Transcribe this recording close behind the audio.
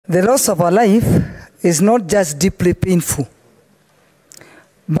The loss of our life is not just deeply painful,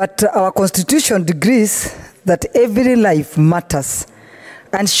 but our Constitution decrees that every life matters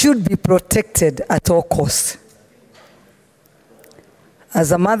and should be protected at all costs.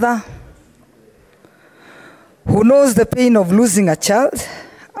 As a mother who knows the pain of losing a child,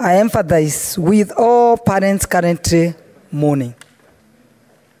 I empathize with all parents currently mourning.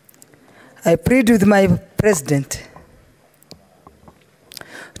 I plead with my president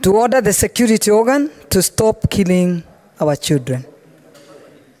to order the security organ to stop killing our children.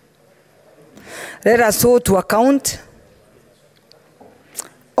 Let us hold to account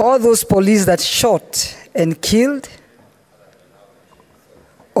all those police that shot and killed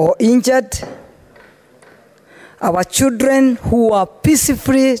or injured our children who are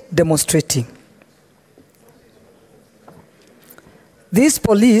peacefully demonstrating. These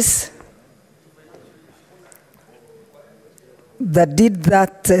police that did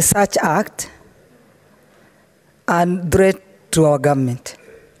that such act and threat to our government.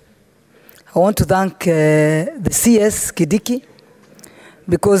 I want to thank the CS Kidiki,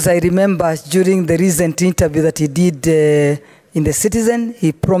 because I remember during the recent interview that he did in The Citizen,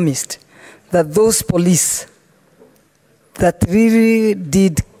 he promised that those police that really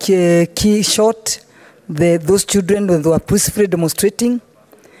did shot those children when they were peacefully demonstrating,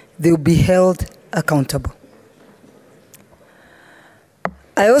 they will be held accountable.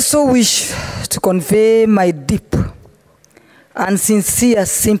 I also wish to convey my deep and sincere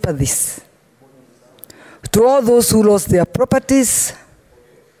sympathies to all those who lost their properties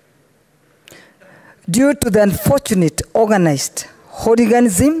due to the unfortunate organized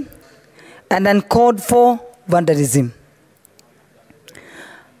hooliganism and uncalled for vandalism.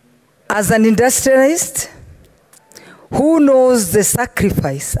 As an industrialist who knows the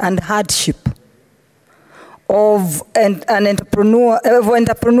sacrifice and hardship of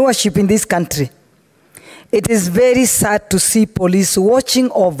entrepreneurship in this country, it is very sad to see police watching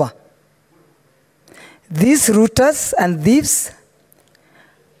over these rooters and thieves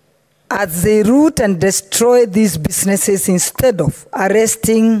as they root and destroy these businesses instead of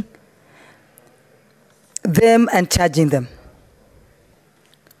arresting them and charging them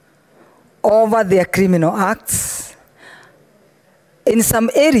over their criminal acts. In some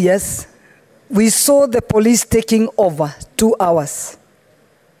areas, we saw the police taking over 2 hours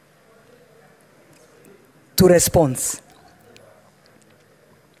to respond.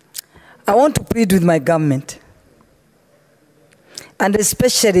 I want to plead with my government, and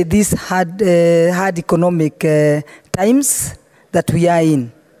especially these hard economic times that we are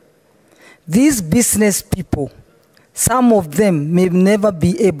in. These business people, some of them may never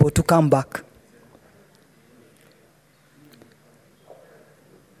be able to come back.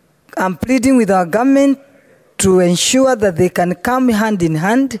 I'm pleading with our government to ensure that they can come hand in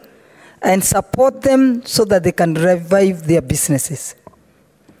hand and support them so that they can revive their businesses.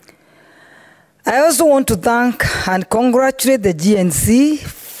 I also want to thank and congratulate the Gen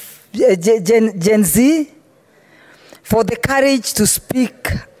Z for the courage to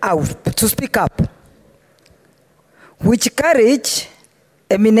speak up, which courage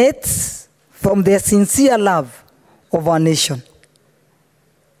emanates from their sincere love of our nation.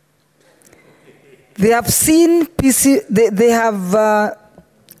 They have seen peace. They have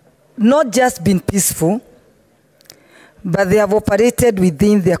not just been peaceful, but they have operated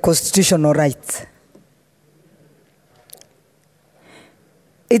within their constitutional rights.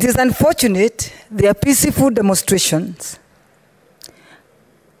 It is unfortunate their peaceful demonstrations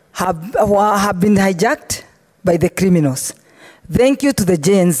have been hijacked by the criminals. Thank you to the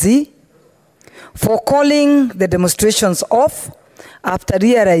Gen Z for calling the demonstrations off after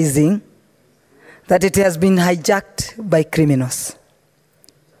realizing that it has been hijacked by criminals.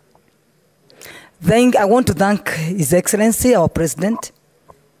 I want to thank His Excellency, our President,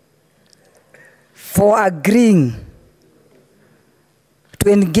 for agreeing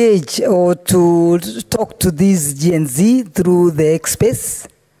to engage or to talk to these Gen Z through the X-Space.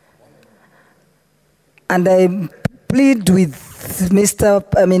 And I plead with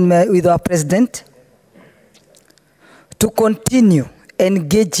with our President to continue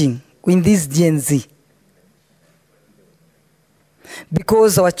engaging with this Gen Z,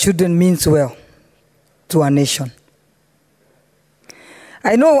 because our children means well to our nation.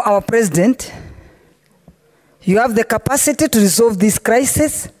 I know, our President, you have the capacity to resolve this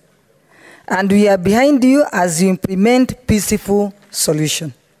crisis, and we are behind you as you implement peaceful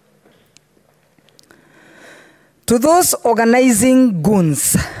solution. To those organizing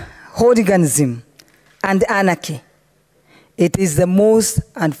goons, hooliganism, and anarchy, it is the most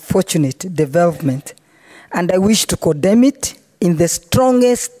unfortunate development, and I wish to condemn it in the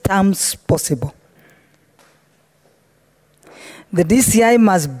strongest terms possible. The DCI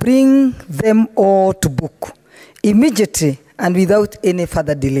must bring them all to book immediately and without any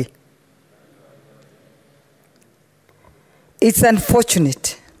further delay. It's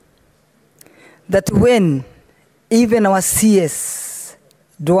unfortunate that when even our CS,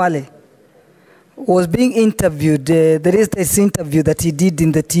 Duale, was being interviewed, there is this interview that he did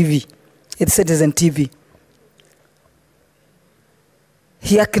in the TV, it's Citizen TV.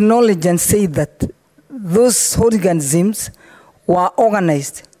 He acknowledged and said that those hooliganisms were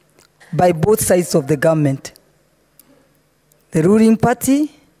organized by both sides of the government, the ruling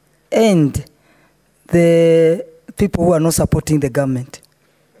party and the people who are not supporting the government.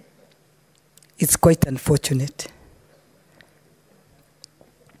 It's quite unfortunate.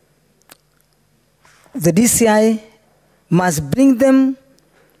 The DCI must bring them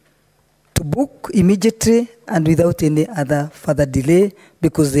to book immediately and without any other further delay,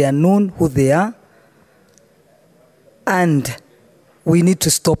 because they are known who they are. And we need to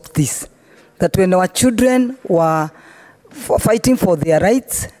stop this. That when our children were fighting for their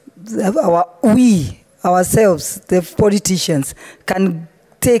rights, we ourselves, the politicians, can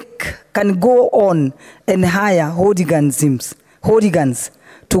go on and hire hooligans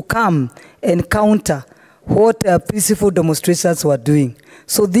to come and counter what peaceful demonstrations were doing.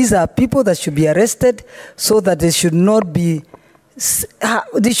 So these are people that should be arrested, so that they should not be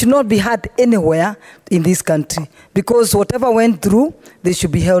had anywhere in this country, because whatever went through, they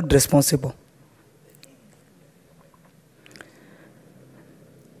should be held responsible.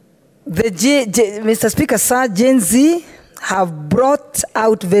 Mr. Speaker, sir, Gen Z have brought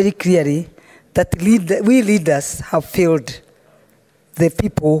out very clearly that we leaders have failed the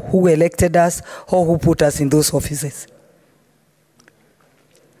people who elected us or who put us in those offices.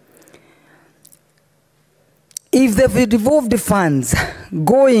 If the devolved funds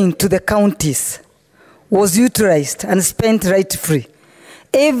going to the counties was utilized and spent right-free,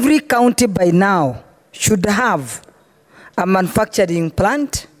 every county by now should have a manufacturing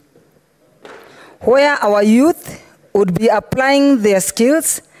plant where our youth would be applying their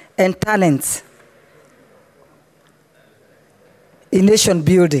skills and talents in nation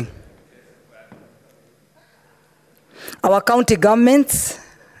building. Our county governments,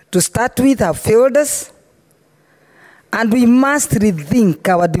 to start with, have failed us, and we must rethink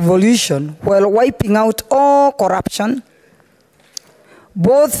our devolution while wiping out all corruption,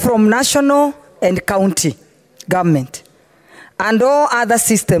 both from national and county government, and all other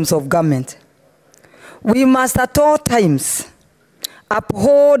systems of government. We must at all times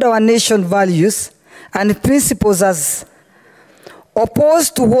uphold our nation values and principles as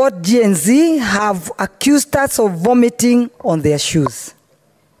opposed to what Gen Z have accused us of vomiting on their shoes.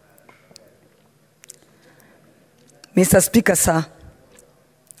 Mr. Speaker, sir,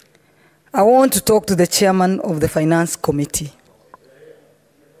 I want to talk to the chairman of the Finance Committee.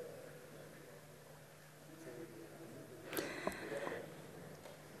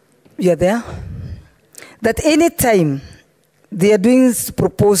 You are there? That any time they are doing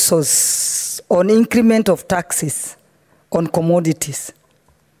proposals on increment of taxes on commodities,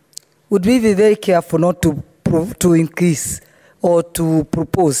 would we be very careful not to increase or to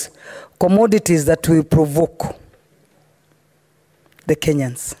propose commodities that will provoke the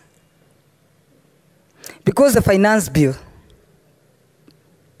Kenyans? Because the finance bill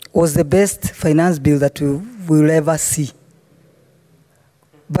was the best finance bill that we will ever see.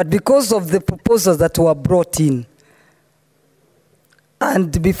 But because of the proposals that were brought in,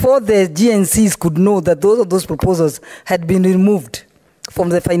 and before the GNCs could know that those proposals had been removed from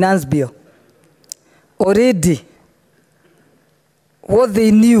the finance bill, already what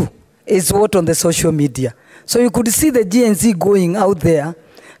they knew is what on the social media. So you could see the GNC going out there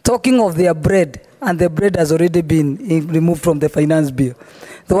talking of their bread, and the bread has already been removed from the finance bill.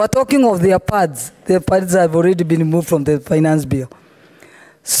 They were talking of their pads. Their pads have already been removed from the finance bill.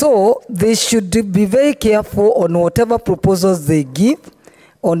 So they should be very careful on whatever proposals they give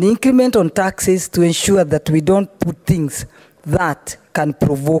on increment on taxes to ensure that we don't put things that can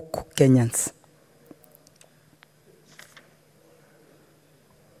provoke Kenyans.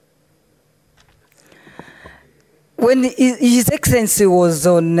 When His Excellency was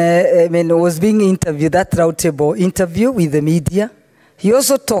was being interviewed, that roundtable interview with the media, he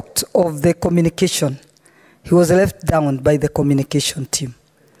also talked of the communication. He was left down by the communication team.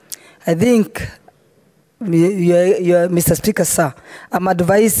 I think, Mr. Speaker, sir, I'm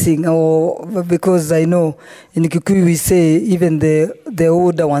advising, because I know in Kikuyu we say even the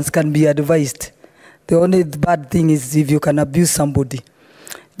older ones can be advised. The only bad thing is if you can abuse somebody.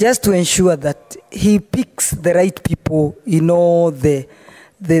 just to ensure that he picks the right people in all his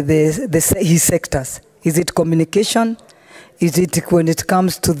sectors. Is it communication? Is it when it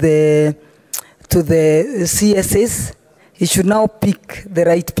comes to the CSS? He should now pick the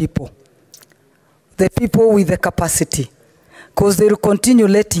right people, the people with the capacity, because they will continue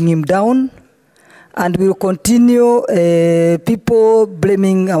letting him down, and we will continue people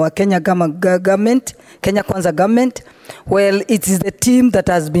blaming our Kenya government, Kenya Kwanza government. Well, it is the team that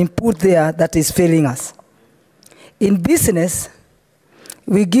has been put there that is failing us. In business,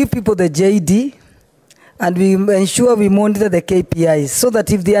 we give people the JD, and we ensure we monitor the KPIs so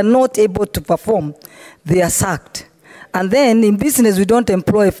that if they are not able to perform, they are sacked. And then in business, we don't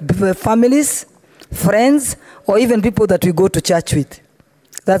employ families, friends, or even people that we go to church with.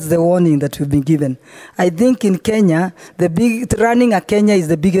 That's the warning that we've been given. I think in Kenya, running a Kenya is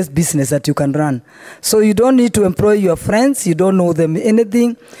the biggest business that you can run. So you don't need to employ your friends. You don't know them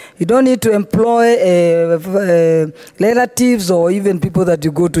anything. You don't need to employ relatives or even people that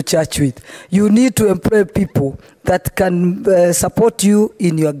you go to church with. You need to employ people that can support you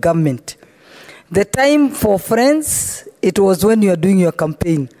in your government. The time for friends, it was when you are doing your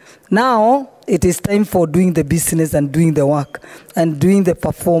campaign. Now, it is time for doing the business and doing the work and doing the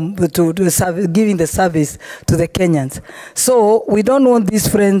giving the service to the Kenyans. So we don't want these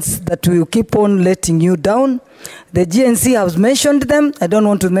friends that will keep on letting you down. The GNC has mentioned them. I don't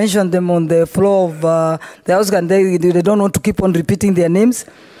want to mention them on the floor of the House, and they don't want to keep on repeating their names,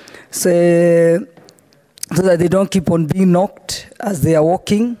 so that they don't keep on being knocked as they are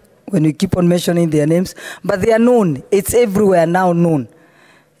walking when we keep on mentioning their names. But they are known. It's everywhere now known.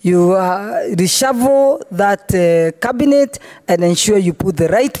 You reshuffle that cabinet and ensure you put the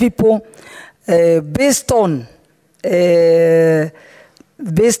right people based on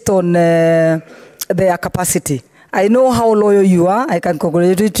their capacity. I know how loyal you are. I can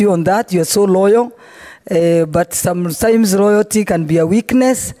congratulate you on that. You are so loyal. But sometimes loyalty can be a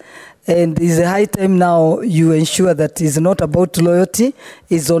weakness. And it's a high time now you ensure that it's not about loyalty.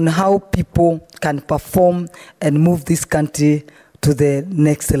 It's on how people can perform and move this country to the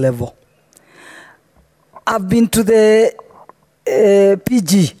next level. I've been to the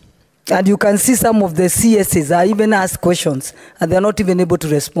PG, and you can see some of the CSs. I even ask questions, and they're not even able to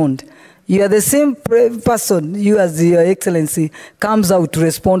respond. You are the same person, you as Your Excellency, comes out to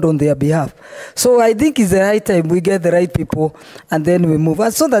respond on their behalf. So I think it's the right time we get the right people, and then we move.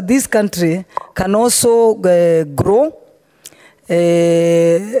 And so that this country can also grow.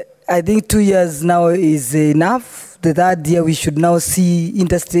 I think 2 years now is enough. The third year we should now see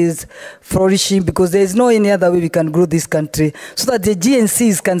industries flourishing, because there is no any other way we can grow this country, so that the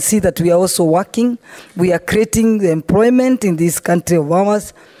GNCs can see that we are also working. We are creating employment in this country of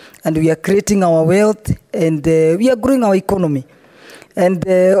ours, and we are creating our wealth, and we are growing our economy. And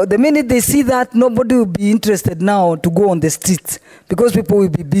the minute they see that, nobody will be interested now to go on the streets, because people will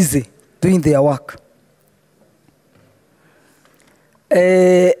be busy doing their work.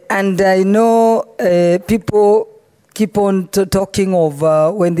 And I know people keep on talking of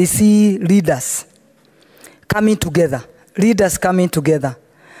when they see leaders coming together,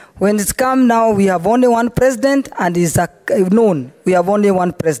 When it's come now, we have only one president, and it's known we have only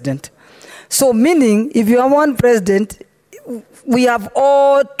one president. So meaning, if you have one president, we have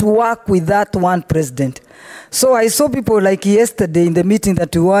all to work with that one president. So I saw people like yesterday in the meeting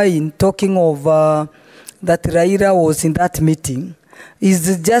that we were in, talking of that Raila was in that meeting.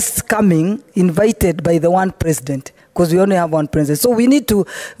 He's just coming, invited by the one president, because we only have one president. So we need to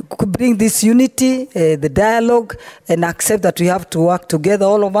bring this unity, the dialogue, and accept that we have to work together,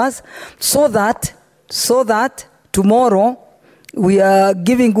 all of us, so that tomorrow we are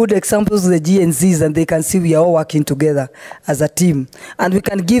giving good examples to the GNZs, and they can see we are all working together as a team. And we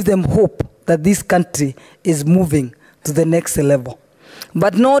can give them hope that this country is moving to the next level.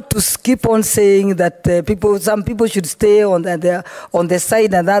 But not to keep on saying that some people should stay on the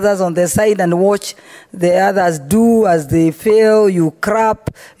side and others on the side and watch the others do as they fail, you crap,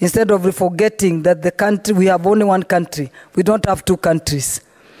 instead of forgetting that the country, we have only one country. We don't have two countries.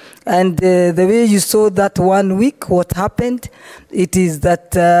 And the way you saw that 1 week, what happened, it is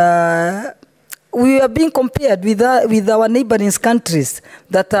that we are being compared with our neighboring countries,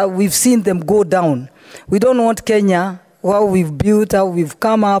 that we've seen them go down. We don't want Kenya, how we've built, how we've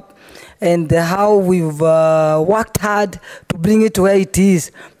come up, and how we've worked hard to bring it to where it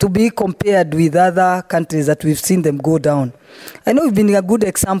is, to be compared with other countries that we've seen them go down. I know we've been a good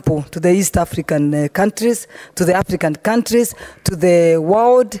example to the East African countries, to the African countries, to the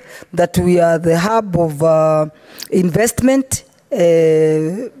world, that we are the hub of investment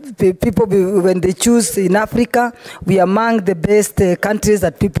people, when they choose in Africa, we are among the best countries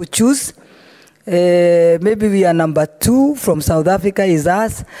that people choose. Maybe we are number 2 from South Africa is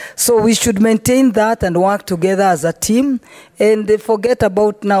us. So we should maintain that and work together as a team and forget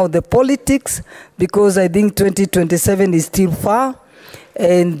about now the politics, because I think 2027 is still far.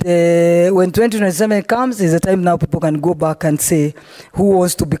 And when 2027 comes, is the time now people can go back and say who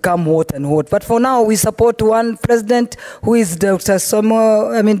wants to become what and what. But for now, we support one president who is Dr.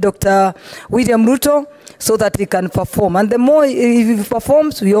 William Ruto, so that he can perform. And the more he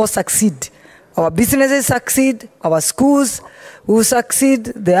performs, we all succeed. Our businesses succeed, our schools will succeed,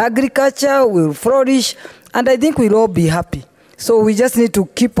 the agriculture will flourish, and I think we'll all be happy. So we just need to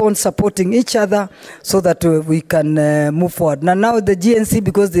keep on supporting each other so that we can move forward. Now the GNC,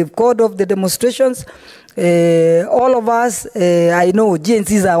 because they've called off the demonstrations, all of us, I know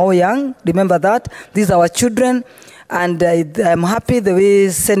GNCs are all young, remember that. These are our children, and I'm happy the way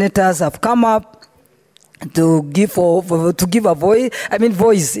senators have come up to give a voice at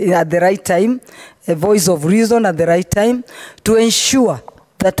the right time, a voice of reason at the right time, to ensure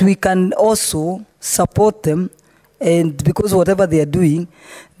that we can also support them, and because whatever they are doing,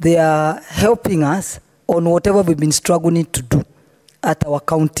 they are helping us on whatever we've been struggling to do at our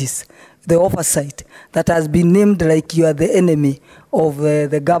counties. The oversight that has been named like you are the enemy of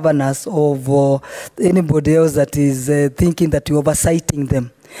the governors, of anybody else that is thinking that you're oversighting them.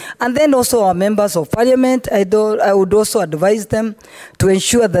 And then also our members of parliament, I would also advise them to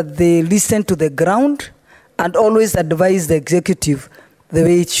ensure that they listen to the ground and always advise the executive the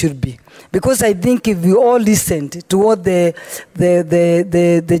way it should be. Because I think if we all listened to what the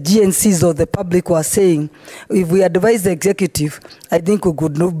GNCs or the public were saying, if we advise the executive, I think we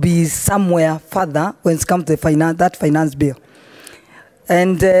could be somewhere further when it comes to that finance bill.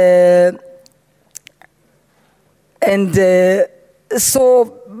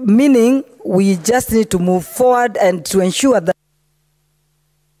 So, meaning we just need to move forward and to ensure that.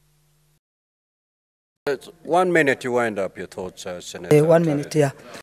 1 minute, you wind up your thoughts, Senator. 1 minute, yeah.